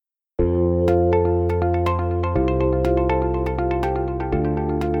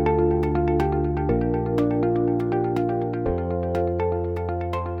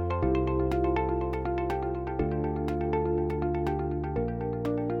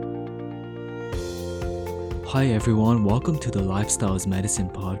Hi everyone, welcome to the Lifestyles Medicine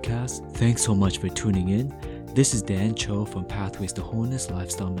podcast. Thanks so much for tuning in. This is Dan Cho from Pathways to Wholeness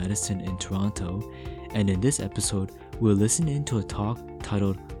Lifestyle Medicine in Toronto, and in this episode, we'll listen in to a talk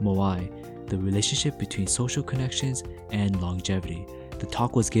titled Moai, the relationship between social connections and longevity. The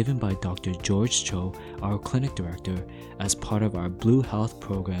talk was given by Dr. George Cho, our clinic director, as part of our Blue Health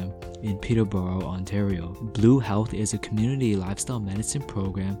program in Peterborough, Ontario. Blue Health is a community lifestyle medicine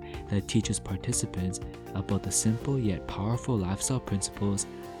program that teaches participants about the simple yet powerful lifestyle principles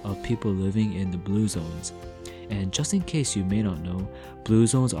of people living in the blue zones. And just in case you may not know, blue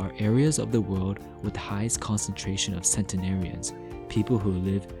zones are areas of the world with the highest concentration of centenarians, people who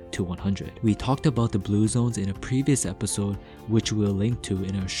live to 100. We talked about the blue zones in a previous episode, which we'll link to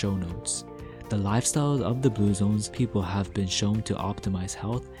in our show notes. The lifestyles of the blue zones people have been shown to optimize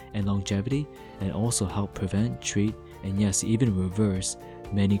health and longevity and also help prevent, treat, and yes, even reverse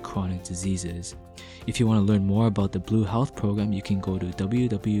many chronic diseases. If you want to learn more about the Blue Health program, you can go to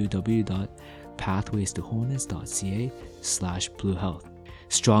www.pathwaystoWholeness.ca/bluehealth.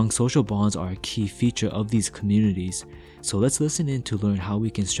 Strong social bonds are a key feature of these communities, so let's listen in to learn how we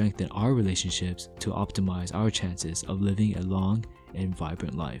can strengthen our relationships to optimize our chances of living a long and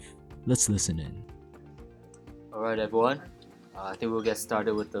vibrant life. Let's listen in. Alright everyone, I think we'll get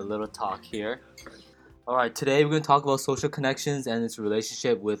started with a little talk here. Alright, today we're going to talk about social connections and its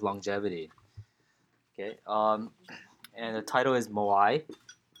relationship with longevity. Okay, and the title is Moai,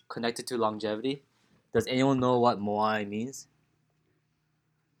 connected to longevity. Does anyone know what Moai means?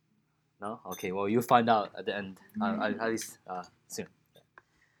 No? Okay, well you'll find out at the end, at least soon.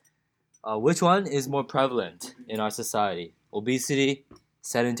 Which one is more prevalent in our society? Obesity,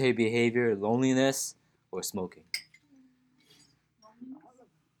 sedentary behavior, loneliness, or smoking?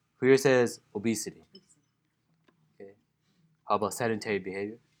 Who here says obesity? Okay. How about sedentary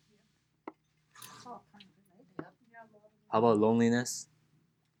behavior? How about loneliness?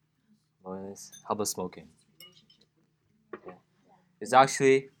 Loneliness. How about smoking? Okay. It's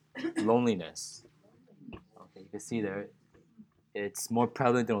actually loneliness. Okay, you can see there. It's more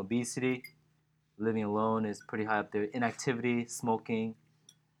prevalent than obesity. Living alone is pretty high up there. Inactivity, smoking.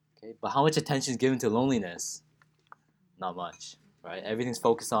 Okay, but how much attention is given to loneliness? Not much, right? Everything's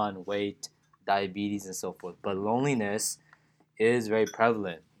focused on weight, diabetes, and so forth. But loneliness is very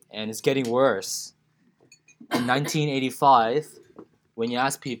prevalent, and it's getting worse. In 1985, when you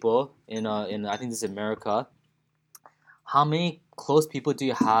ask people in I think this is America, how many close people do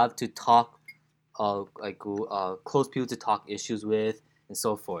you have to talk, close people to talk issues with, and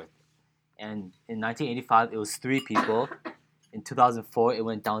so forth? And in 1985, it was 3 people. In 2004, it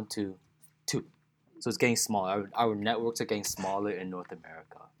went down to 2. So it's getting smaller. Our networks are getting smaller in North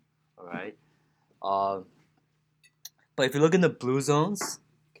America. All right. But if you look in the blue zones,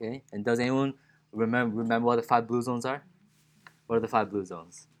 okay, and does anyone remember what the 5 blue zones are? What are the 5 blue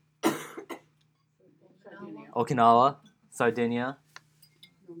zones? Okinawa, Sardinia,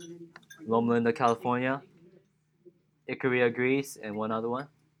 Loma Linda, California, Ikaria, Greece, and one other one?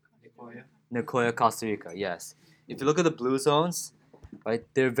 Nicoya, Costa Rica, yes. If you look at the blue zones, right,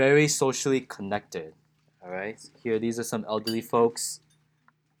 they're very socially connected. All right. Here, these are some elderly folks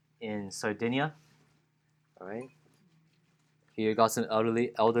in Sardinia. All right. Here, you got some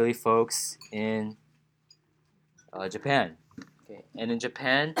elderly folks in Japan. Okay. And in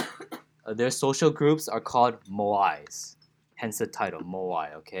Japan, their social groups are called moais, hence the title,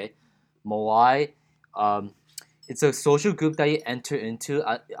 moai, okay? Moai, it's a social group that you enter into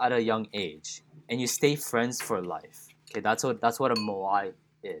at a young age, and you stay friends for life. Okay, that's what a moai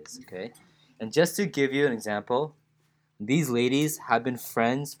is, okay? And just to give you an example, these ladies have been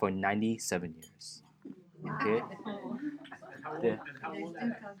friends for 97 years, okay? The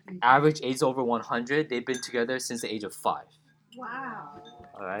average age is over 100. They've been together since the age of 5. Wow.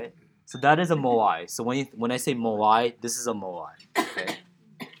 All right. So that is a moai. So when I say moai, this is a moai. Okay.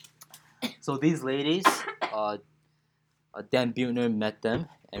 So these ladies, Dan Buettner met them,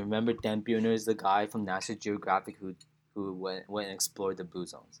 and remember Dan Buettner is the guy from National Geographic who went and explored the blue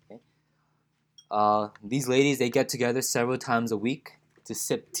zones. Okay. These ladies, they get together several times a week to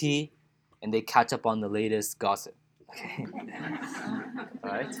sip tea, and they catch up on the latest gossip. Okay. All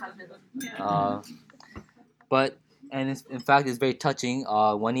right. In fact, it's very touching.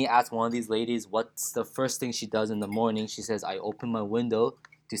 When he asked one of these ladies what's the first thing she does in the morning, she says, "I open my window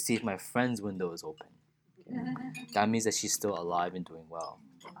to see if my friend's window is open." Okay? That means that she's still alive and doing well.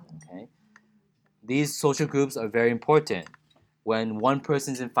 Okay. These social groups are very important. When one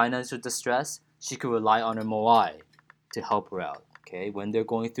person's in financial distress, she could rely on her moai to help her out. Okay. When they're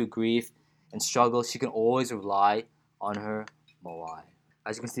going through grief and struggle, she can always rely on her moai.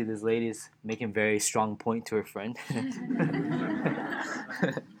 As you can see, this lady is making very strong point to her friend.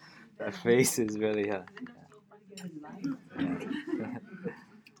 That face is really yeah.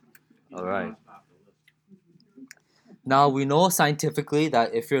 All right. Now we know scientifically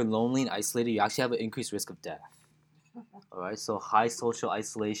that if you're lonely and isolated, you actually have an increased risk of death. All right. So high social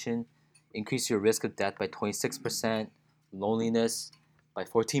isolation increase your risk of death by 26%, loneliness by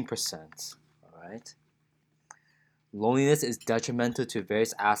 14%. All right. Loneliness is detrimental to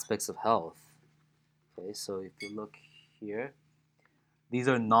various aspects of health. Okay, so if you look here, these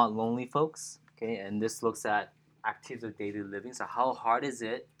are not lonely folks. Okay, and this looks at activities of daily living. So how hard is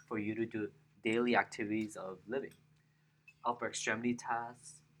it for you to do daily activities of living? Upper extremity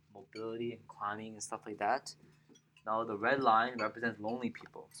tasks, mobility and climbing and stuff like that. Now the red line represents lonely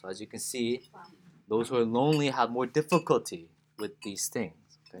people. So as you can see, those who are lonely have more difficulty with these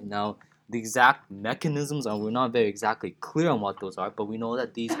things. Okay, now the exact mechanisms are we're not very exactly clear on what those are, but we know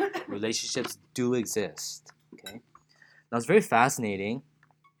that these relationships do exist. Okay, now it's very fascinating.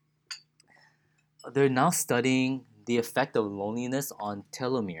 They're now studying the effect of loneliness on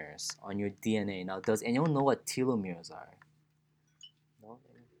telomeres on your DNA. Now, does anyone know what telomeres are? No?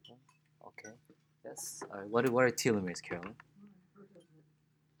 Okay. Yes. All right. What are telomeres, Carolyn?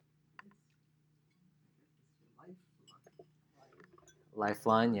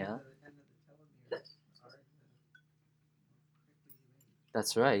 Lifeline, yeah.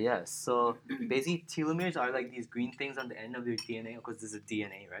 That's right, yes. So basically, telomeres are like these green things on the end of your DNA, because this is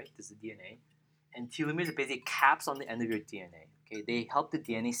DNA, right? This is DNA. And telomeres are basically caps on the end of your DNA. Okay, they help the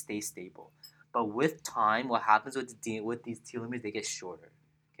DNA stay stable. But with time, what happens with these telomeres, they get shorter.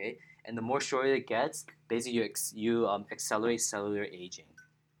 Okay, and the more shorter it gets, basically you accelerate cellular aging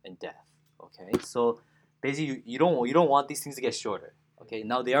and death. Okay, so basically you don't want these things to get shorter. Okay,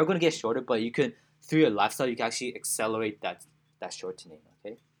 now they are going to get shorter, but you can through your lifestyle you can actually accelerate that shortening.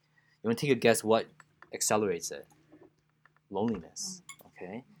 Okay, you want to take a guess what accelerates it? Loneliness.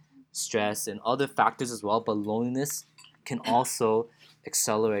 Okay, stress and other factors as well, but loneliness can also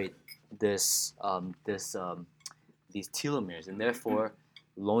accelerate these telomeres, and therefore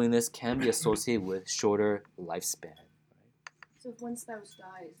loneliness can be associated with shorter lifespan. So if one spouse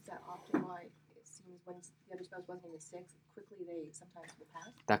dies, is that often why it seems when the other spouse wasn't even sick, quickly they sometimes will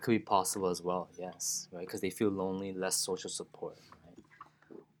pass? That could be possible as well, yes, right? Because they feel lonely, less social support.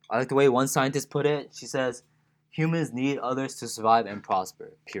 Right? I like the way one scientist put it. She says, "Humans need others to survive and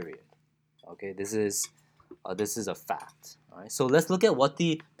prosper. Period." Okay, this is a fact. All right, so let's look at what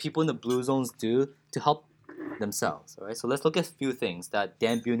the people in the blue zones do to help themselves. All right, so let's look at a few things that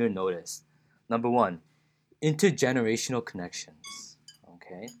Dan Buhner noticed. Number one, intergenerational connections.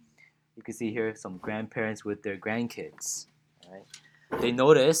 Okay, you can see here some grandparents with their grandkids. All right, they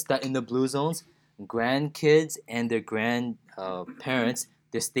noticed that in the blue zones, grandkids and their grandparents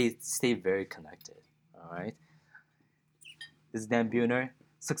they stay very connected. All right, this is Dan Buhner.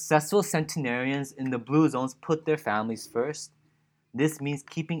 Successful centenarians in the blue zones put their families first. This means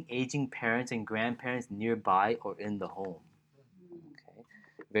keeping aging parents and grandparents nearby or in the home.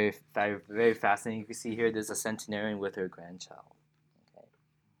 Okay, very fascinating. You can see here there's a centenarian with her grandchild.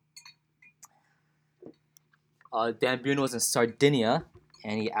 Okay. Dan Buhner was in Sardinia,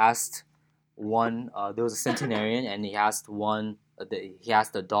 and he asked there was a centenarian, and he asked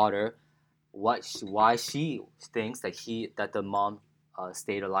the daughter why she thinks that the mom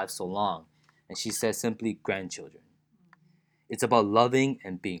stayed alive so long, and she said simply grandchildren. It's about loving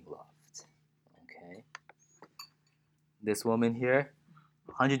and being loved. Okay. This woman here,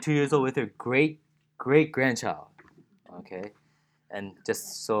 102 years old with her great grandchild. Okay, and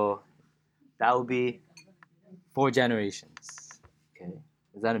just so that would be 4 generations. Okay,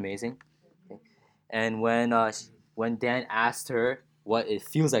 is that amazing? Okay. And when Dan asked her what it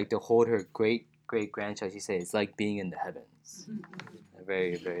feels like to hold her great grandchild, she said it's like being in the heavens.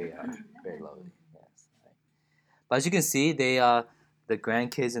 Very very lovely. Yes. Right. But as you can see, the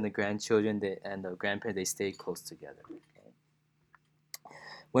grandkids and the grandchildren and the grandparents they stay close together. Okay.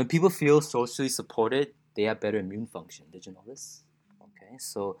 When people feel socially supported, they have better immune function. Did you know this? Okay,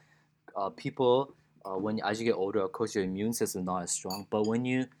 so people as you get older, of course, your immune system is not as strong. But when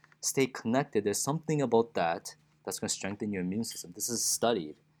you stay connected, there's something about that that's going to strengthen your immune system. This is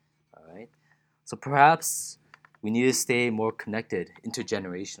studied. All right. So perhaps we need to stay more connected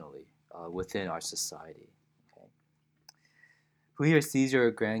intergenerationally within our society. Okay. Who here sees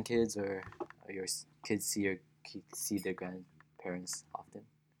your grandkids or your kids see their grandparents often?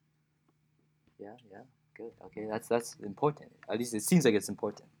 Yeah. Good. Okay, that's important. At least it seems like it's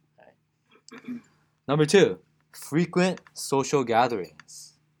important. All right. Number 2, frequent social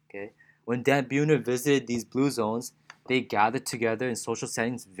gatherings. Okay. When Dan Buhner visited these blue zones, they gather together in social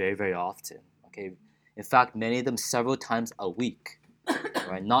settings very, very often. Okay, in fact, many of them several times a week,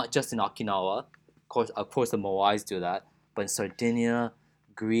 right? Not just in Okinawa. Of course, the Moais do that, but in Sardinia,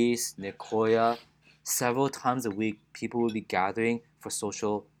 Greece, Nicoya, several times a week, people will be gathering for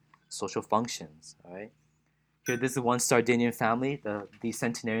social functions. All right. Here, this is one Sardinian family. The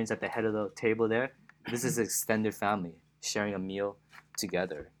centenarians at the head of the table there. This is an extended family sharing a meal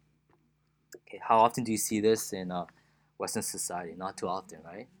together. Okay, how often do you see this in Western society? Not too often,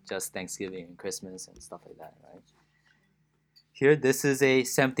 right? Just Thanksgiving and Christmas and stuff like that, right? Here, this is a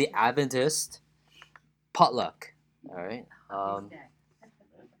Seventh-day Adventist potluck. All right.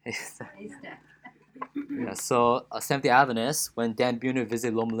 Yeah, so Seventh-day Adventists, when Dan Buhner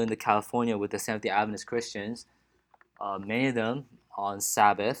visited Loma Linda, California with the Seventh-day Adventist Christians, many of them on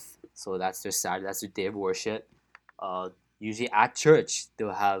Sabbath, so that's their Saturday, that's their day of worship. Usually at church,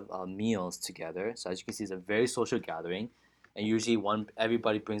 they'll have meals together. So as you can see, it's a very social gathering, and usually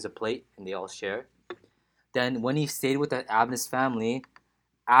everybody brings a plate and they all share. Then when he stayed with the Adventist family,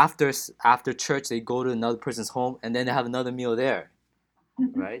 after church, they go to another person's home and then they have another meal there,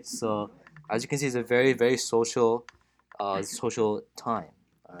 right? So as you can see, it's a very, very social time.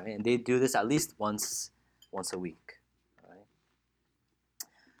 All right, and they do this at least once a week. All right.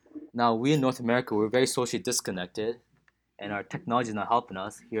 Now we in North America, we're very socially disconnected, and our technology is not helping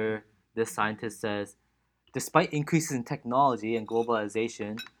us. Here, this scientist says, despite increases in technology and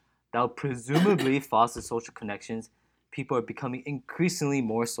globalization that will presumably foster social connections, people are becoming increasingly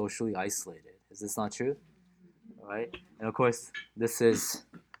more socially isolated. Is this not true? Right? And of course, this is,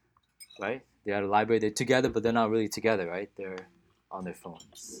 right? They're at a library, they're together, but they're not really together, right? They're on their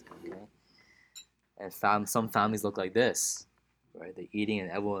phones, okay? And some families look like this, right? They're eating and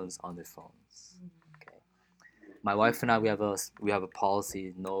everyone's on their phones, okay? My wife and I, we have a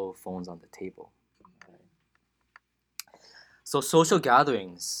policy, no phones on the table. So social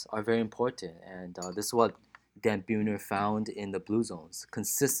gatherings are very important, and this is what Dan Buhner found in the Blue Zones.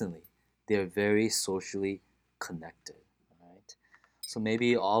 Consistently, they're very socially connected. Right? So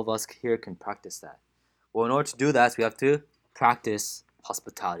maybe all of us here can practice that. Well, in order to do that, we have to practice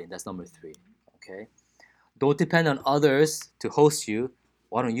hospitality. That's number 3. Okay. Don't depend on others to host you.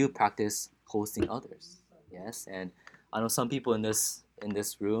 Why don't you practice hosting others? Yes, and I know some people in this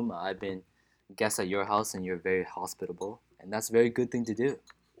room. I've been guests at your house, and you're very hospitable. And that's a very good thing to do.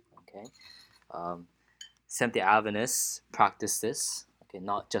 Okay, Seventh-day Adventists practice this. Okay,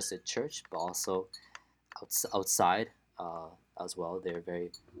 not just at church, but also outside as well. They're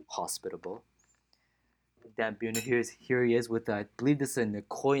very hospitable. Dan Buhner, here he is with I believe this is a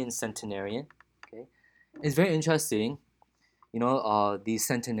Nicoyan centenarian. Okay, it's very interesting. You know, these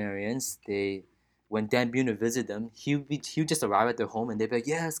centenarians, when Dan Buhner visited them, he would just arrive at their home and they'd be like,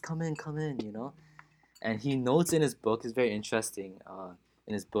 "Yes, come in, you know." And he notes in his book, it's very interesting.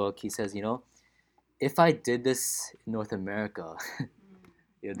 In his book, he says, you know, if I did this in North America,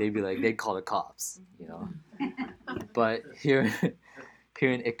 you know, they'd call the cops, you know. But here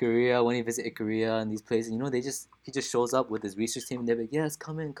in Ikaria, when he visits Ikaria and these places, you know, he just shows up with his research team and they're like, "Yes,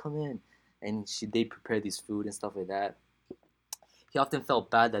 come in," and they prepare these food and stuff like that. He often felt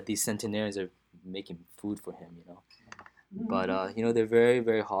bad that these centenarians are making food for him, you know. But you know, they're very,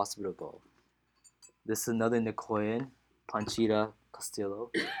 very hospitable. This is another Nicoyan, Panchita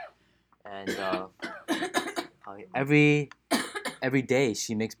Castillo, and every day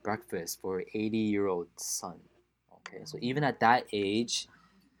she makes breakfast for her 80-year-old son. Okay, so even at that age,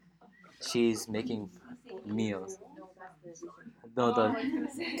 she's making meals. No,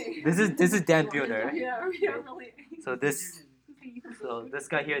 this is Dan Buhner. So this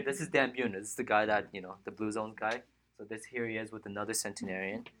guy here, this is Dan Buhner. This is the guy that, you know, the Blue Zones guy. So here he is with another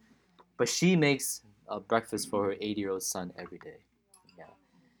centenarian, but she makes breakfast for her 80-year-old son every day. Yeah,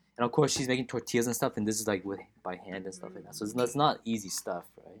 and of course she's making tortillas and stuff, and this is like by hand and stuff like that. So it's not easy stuff,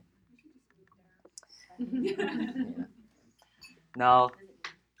 right? Yeah. Now,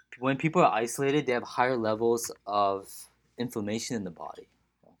 when people are isolated, they have higher levels of inflammation in the body.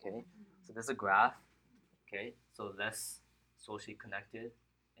 Okay, so there's a graph. Okay, so less socially connected,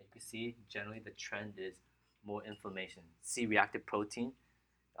 and you can see generally the trend is more inflammation. C-reactive protein.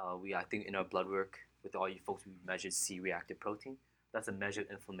 I think in our blood work with all you folks, we measured C-reactive protein. That's a measure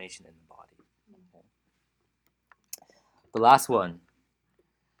of inflammation in the body. Okay. The last one,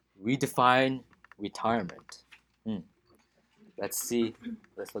 redefine retirement. Let's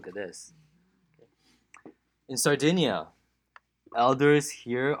look at this. Okay. In Sardinia, elders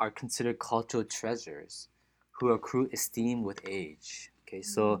here are considered cultural treasures who accrue esteem with age. Okay,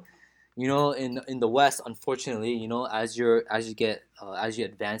 so you know, in the West, unfortunately, you know, as you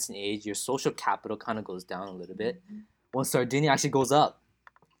advance in age, your social capital kind of goes down a little bit. Well, Sardinia actually goes up.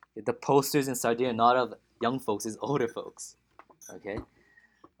 The posters in Sardinia, not of young folks, is older folks. Okay,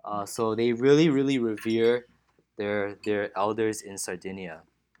 so they really, really revere their elders in Sardinia.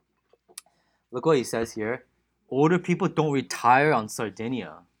 Look what he says here. Older people don't retire on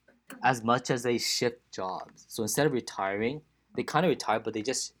Sardinia as much as they shift jobs. So instead of retiring, they kind of retire, but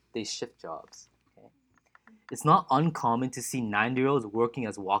they shift jobs. Okay? It's not uncommon to see 90-year-olds working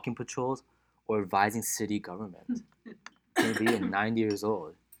as walking patrols or advising city government. Maybe even 90 years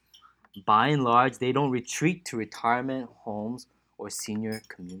old. By and large, they don't retreat to retirement homes or senior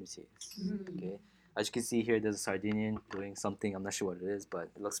communities. Okay? As you can see here, there's a Sardinian doing something. I'm not sure what it is, but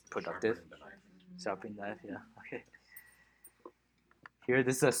it looks productive. Sharpening knife, yeah. Okay. Here,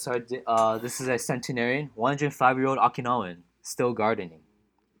 this is a centenarian, 105-year-old Okinawan, still gardening.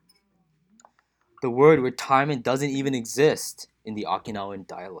 The word retirement doesn't even exist in the Okinawan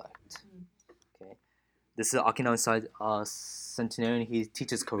dialect. Okay. This is an Okinawan centenarian. He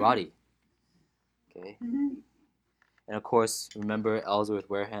teaches karate. Okay. And of course, remember Ellsworth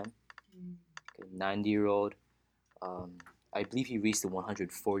Wareham, okay, 90-year-old. I believe he reached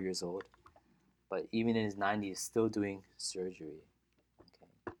 104 years old, but even in his 90s, still doing surgery.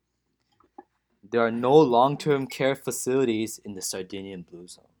 Okay. There are no long-term care facilities in the Sardinian Blue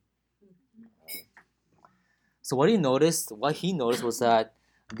Zone. Right. So what he noticed was that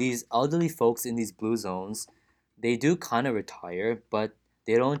these elderly folks in these blue zones, they do kind of retire, but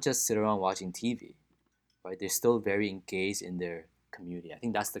they don't just sit around watching TV. Right? They're still very engaged in their community. I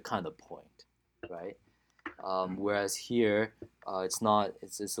think that's the kind of the point, right? Whereas here, it's not.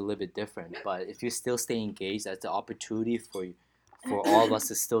 It's a little bit different. But if you still stay engaged, that's the opportunity for all of us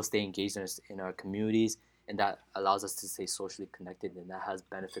to still stay engaged in our communities, and that allows us to stay socially connected, and that has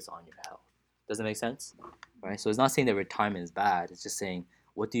benefits on your health. Does that make sense? Right. So it's not saying that retirement is bad. It's just saying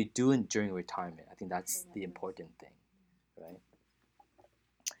what do you do during retirement. I think that's the important thing, right?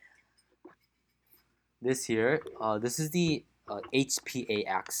 This here, this is the HPA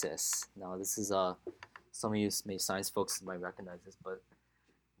axis. Now this is some of you science folks might recognize this, but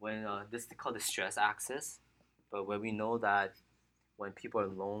when this is called the stress axis. But when we know that when people are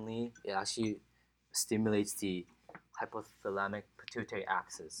lonely, it actually stimulates the hypothalamic pituitary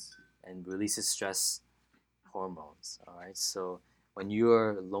axis and releases stress hormones. All right, so when you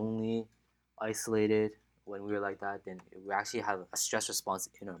are lonely, isolated, when we're like that, then we actually have a stress response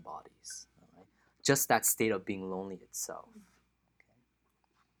in our bodies. Just that state of being lonely itself. Okay.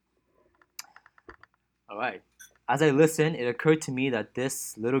 All right. As I listened, it occurred to me that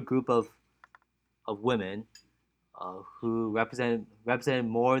this little group of women who represented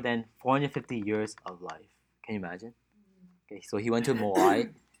more than 450 years of life. Can you imagine? Okay, so he went to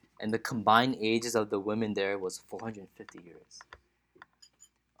Moai, and the combined ages of the women there was 450 years.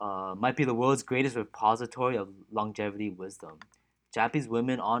 Might be the world's greatest repository of longevity wisdom. Japanese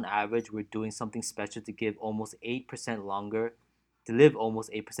women, on average, were doing something special to live almost 8% longer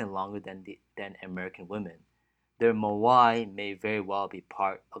than American women. Their moai may very well be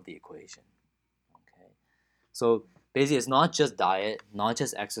part of the equation. Okay, so basically, it's not just diet, not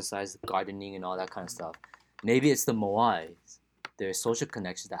just exercise, gardening, and all that kind of stuff. Maybe it's the moai, their social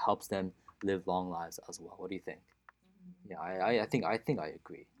connections that helps them live long lives as well. What do you think? Yeah, I think I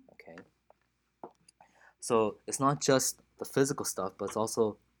agree. Okay, so it's not just the physical stuff, but it's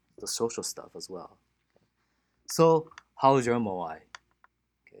also the social stuff as well. So, how is your moai?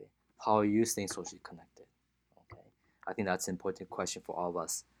 Okay, how are you staying socially connected? Okay, I think that's an important question for all of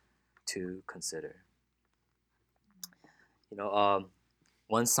us to consider. You know,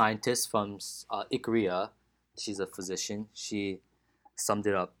 one scientist from Ikaria, she's a physician. She summed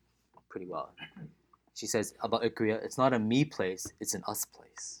it up pretty well. She says about Ikaria, it's not a me place, it's an us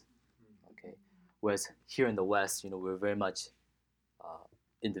place. Whereas here in the West, we're very much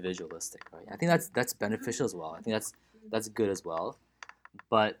individualistic, right? I think that's beneficial as well. I think that's good as well.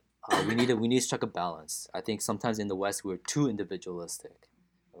 But we need to strike a balance. I think sometimes in the West we're too individualistic,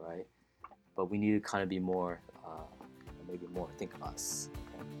 right? But we need to kind of be more, maybe more think of us.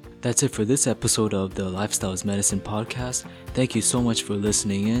 That's it for this episode of the Lifestyles Medicine podcast. Thank you so much for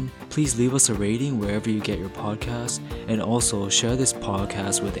listening in. Please leave us a rating wherever you get your podcasts, and also share this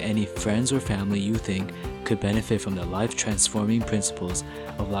podcast with any friends or family you think could benefit from the life-transforming principles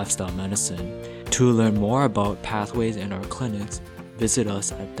of lifestyle medicine. To learn more about Pathways and our clinics, visit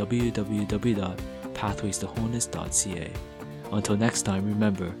us at www.pathwaystowholeness.ca. Until next time,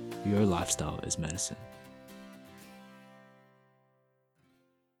 remember, your lifestyle is medicine.